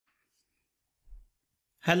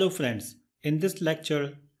Hello friends, in this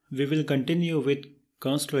lecture we will continue with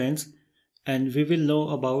constraints and we will know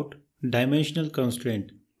about dimensional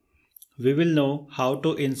constraint. We will know how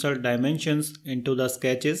to insert dimensions into the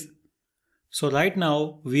sketches. So right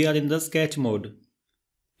now we are in the sketch mode.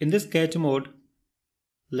 In this sketch mode,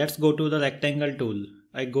 let's go to the rectangle tool.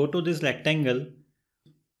 I go to this rectangle.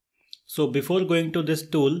 So before going to this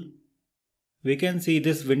tool, we can see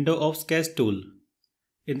this window of sketch tool.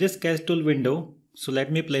 In this sketch tool window, so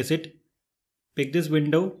let me place it. Pick this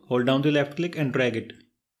window, hold down the left click and drag it.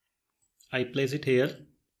 I place it here.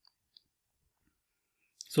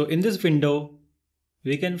 So in this window,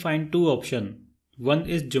 we can find two options. One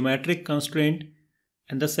is geometric constraint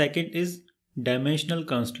and the second is dimensional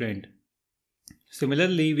constraint.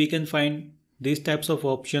 Similarly, we can find these types of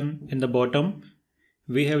options in the bottom.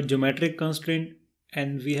 We have geometric constraint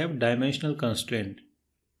and we have dimensional constraint.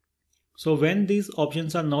 So when these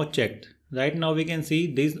options are not checked, right now we can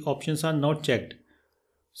see these options are not checked.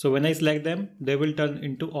 So when I select them, they will turn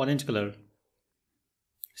into orange color.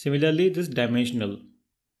 Similarly, this dimensional.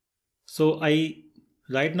 So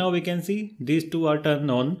right now we can see these two are turned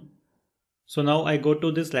on. So now I go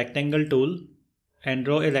to this rectangle tool and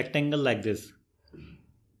draw a rectangle like this.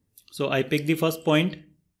 So I pick the first point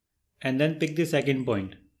and then pick the second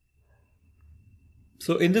point.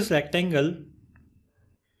 So in this rectangle,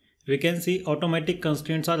 we can see automatic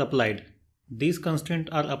constraints are applied. These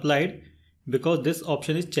constraints are applied because this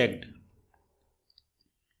option is checked.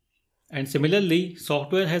 And similarly,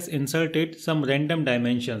 software has inserted some random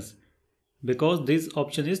dimensions because this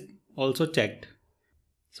option is also checked.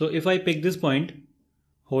 So if I pick this point,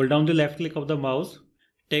 hold down the left click of the mouse,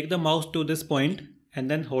 take the mouse to this point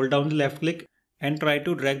and then hold down the left click and try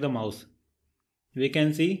to drag the mouse. We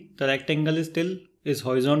can see the rectangle is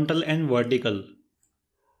horizontal and vertical.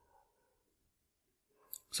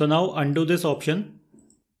 So now undo this option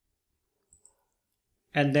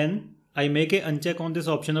and then I make a uncheck on this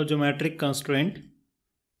option of geometric constraint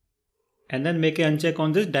and then make a uncheck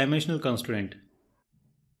on this dimensional constraint.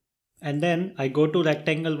 And then I go to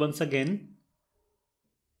rectangle once again,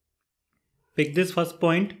 pick this first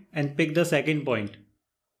point and pick the second point.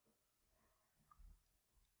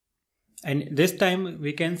 And this time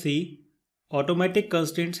we can see automatic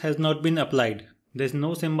constraints has not been applied. There is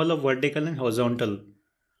no symbol of vertical and horizontal.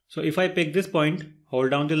 So if I pick this point,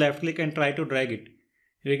 hold down the left click and try to drag it,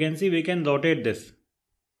 you can see we can rotate this.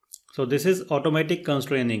 So this is automatic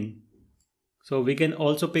constraining. So we can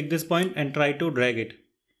also pick this point and try to drag it.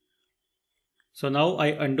 So now I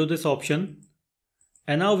undo this option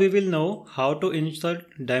and now we will know how to insert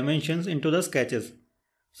dimensions into the sketches.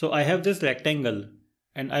 So I have this rectangle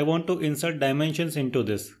and I want to insert dimensions into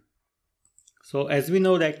this. So as we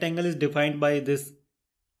know, rectangle is defined by this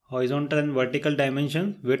horizontal and vertical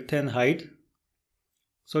dimensions, width and height.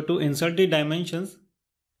 So to insert the dimensions,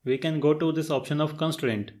 we can go to this option of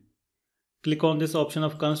constraint. Click on this option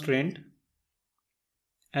of constraint.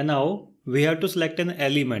 And now we have to select an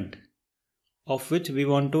element of which we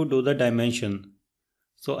want to do the dimension.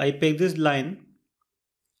 So I pick this line,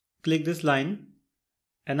 click this line,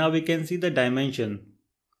 and now we can see the dimension.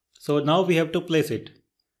 So now we have to place it.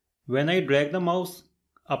 When I drag the mouse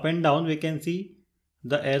up and down, we can see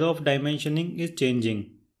the arrow of dimensioning is changing.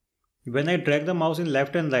 When I drag the mouse in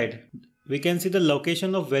left and right, we can see the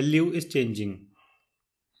location of value is changing.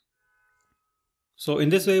 So in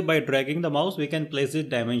this way, by dragging the mouse, we can place this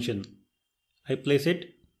dimension. I place it.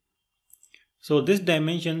 So this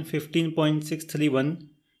dimension 15.631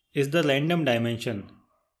 is the random dimension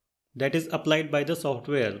that is applied by the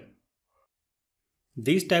software.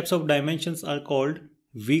 These types of dimensions are called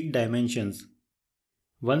weak dimensions.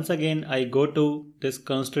 Once again, I go to this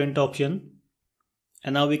constraint option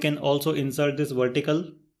and now we can also insert this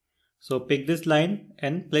vertical. So pick this line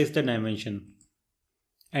and place the dimension.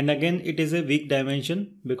 And again, it is a weak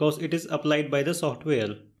dimension because it is applied by the software.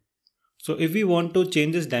 So if we want to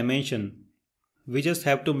change this dimension, we just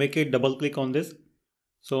have to make a double click on this.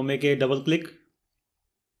 So make a double click.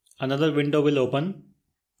 Another window will open.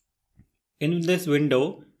 In this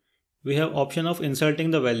window, we have option of inserting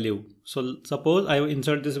the value. So suppose I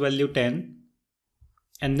insert this value 10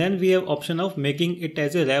 and then we have option of making it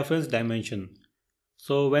as a reference dimension.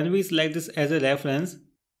 So when we select this as a reference,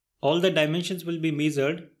 all the dimensions will be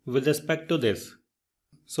measured with respect to this.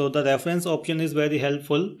 So the reference option is very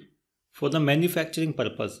helpful for the manufacturing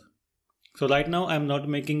purpose. So right now I am not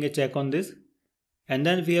making a check on this. And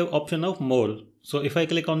then we have option of more. So if I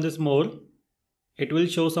click on this more, it will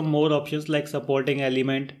show some more options like supporting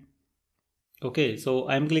element. Okay, so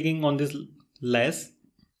I'm clicking on this less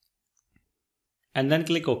and then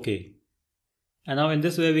click OK. And now in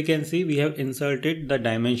this way we can see we have inserted the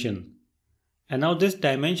dimension. And now this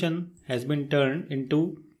dimension has been turned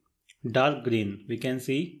into dark green. We can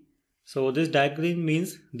see. So this dark green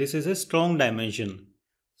means this is a strong dimension.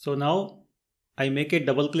 So now I make a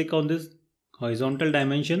double click on this horizontal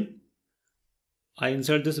dimension. I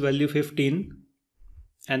insert this value 15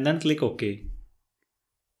 and then click OK.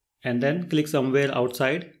 And then click somewhere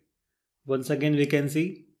outside. Once again we can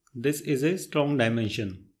see this is a strong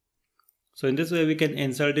dimension. So in this way we can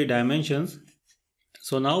insert the dimensions.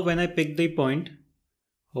 So now when I pick the point,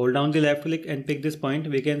 hold down the left click and pick this point,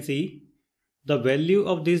 we can see the value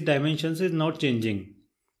of these dimensions is not changing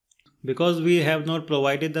because we have not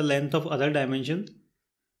provided the length of other dimensions.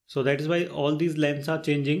 So that is why all these lengths are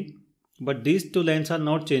changing, but these two lengths are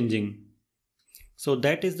not changing. So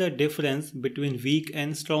that is the difference between weak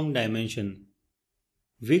and strong dimension.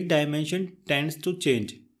 Weak dimension tends to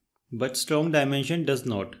change, but strong dimension does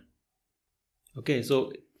not. Okay,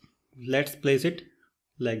 so let's place it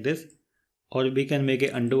like this, or we can make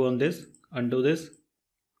a undo on this, undo this.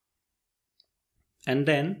 And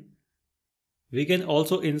then we can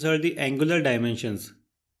also insert the angular dimensions.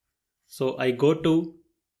 So I go to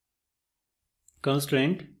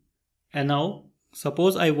constraint, and now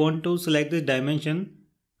suppose I want to select this dimension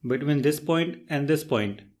between this point and this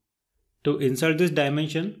point. To insert this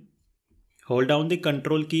dimension, hold down the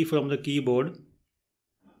control key from the keyboard,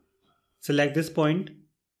 select this point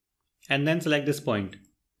and then select this point,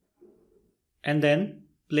 and then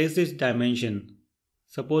place this dimension.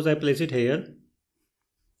 Suppose I place it here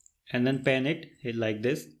and then pan it like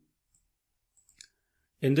this.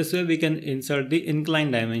 In this way we can insert the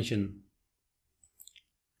incline dimension.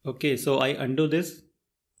 Okay, so I undo this.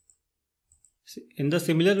 In the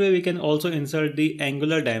similar way we can also insert the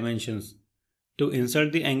angular dimensions. To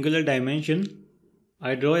insert the angular dimension,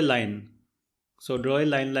 I draw a line. So draw a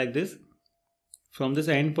line like this from this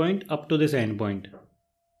end point up to this end point.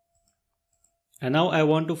 And now I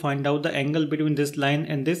want to find out the angle between this line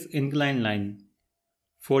and this inclined line.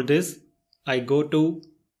 For this, I go to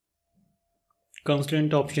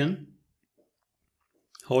constraint option,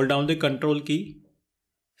 hold down the control key,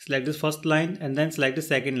 select this first line and then select the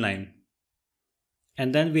second line.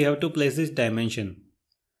 And then we have to place this dimension.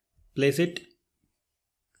 Place it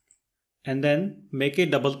and then make a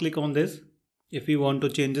double click on this if we want to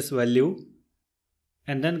change this value,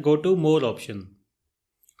 and then go to more option.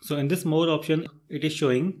 So in this more option it is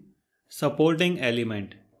showing supporting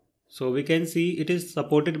element. So we can see it is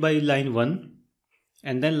supported by line 1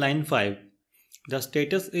 and then line 5. The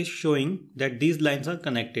status is showing that these lines are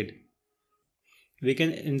connected. We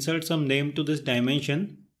can insert some name to this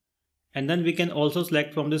dimension, and then we can also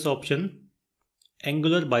select from this option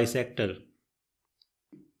angular bisector.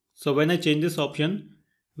 So when I change this option,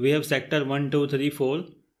 we have sector 1, 2, 3, 4.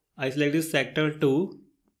 I select this sector 2.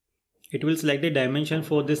 It will select the dimension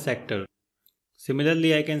for this sector.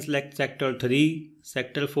 Similarly, I can select sector 3,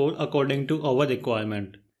 sector 4 according to our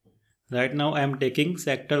requirement. Right now I am taking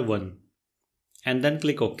sector 1 and then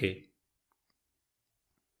click OK.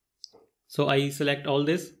 So I select all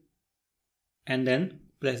this and then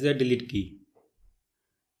press the delete key.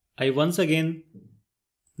 I once again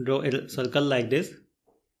draw a circle like this.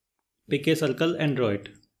 Pick a circle and draw it.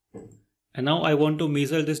 And now I want to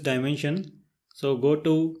measure this dimension. So go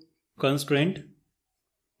to constraint,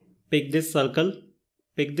 pick this circle,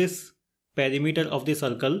 pick this perimeter of the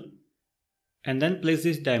circle and then place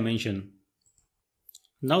this dimension.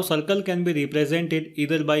 Now circle can be represented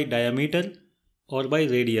either by diameter or by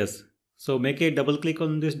radius. So make a double click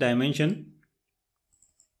on this dimension.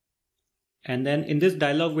 And then in this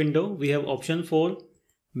dialog window we have option for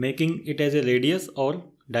making it as a radius or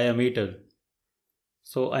diameter.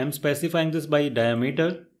 So I am specifying this by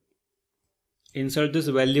diameter. Insert this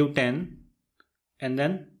value 10 and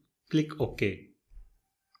then click OK.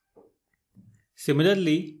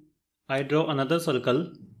 Similarly, I draw another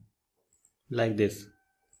circle like this.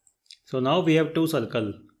 So now we have two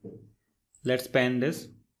circles. Let's pan this.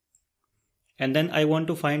 And then I want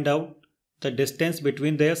to find out the distance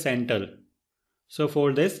between their center. So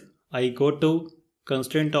for this, I go to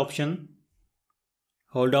constraint option,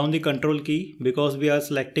 hold down the control key because we are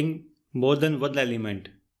selecting more than one element.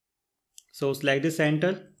 So select the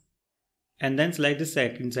center and then select the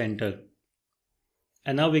second center.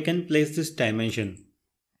 And now we can place this dimension.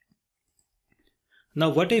 Now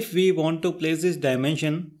what if we want to place this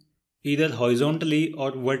dimension either horizontally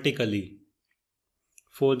or vertically?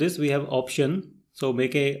 For this we have option. So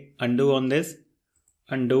make a undo on this,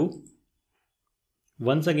 undo.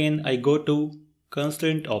 Once again I go to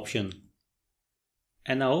constraint option.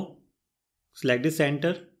 And now select the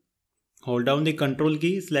center, hold down the control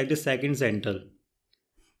key, select the second center.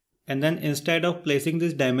 and then instead of placing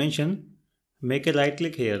this dimension, make a right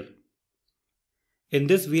click here. In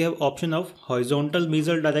this we have option of horizontal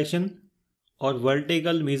measure direction or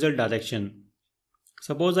vertical measure direction.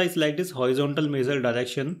 Suppose I select this horizontal measure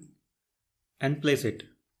direction and place it.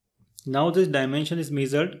 Now this dimension is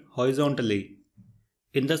measured horizontally.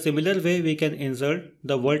 In the similar way we can insert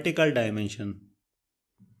the vertical dimension.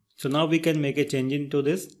 So now we can make a change into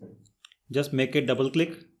this. Just make a double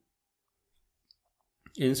click.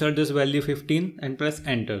 Insert this value 15 and press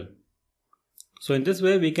enter. So in this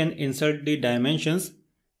way we can insert the dimensions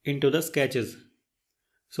into the sketches.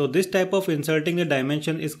 So this type of inserting the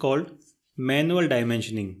dimension is called manual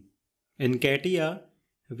dimensioning. In CATIA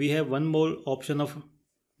we have one more option of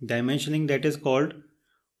dimensioning, that is called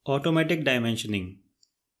automatic dimensioning.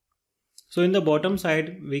 So in the bottom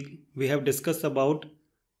side we have discussed about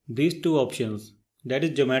these two options, that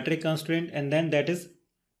is geometric constraint and then that is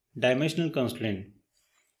dimensional constraint.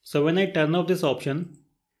 So when I turn off this option,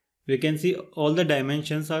 we can see all the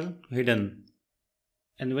dimensions are hidden,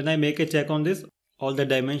 and when I make a check on this, all the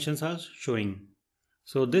dimensions are showing.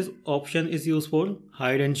 So this option is used for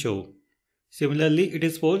hide and show. Similarly, it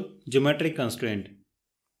is for geometric constraint.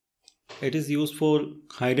 It is used for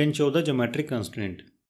hide and show the geometric constraint.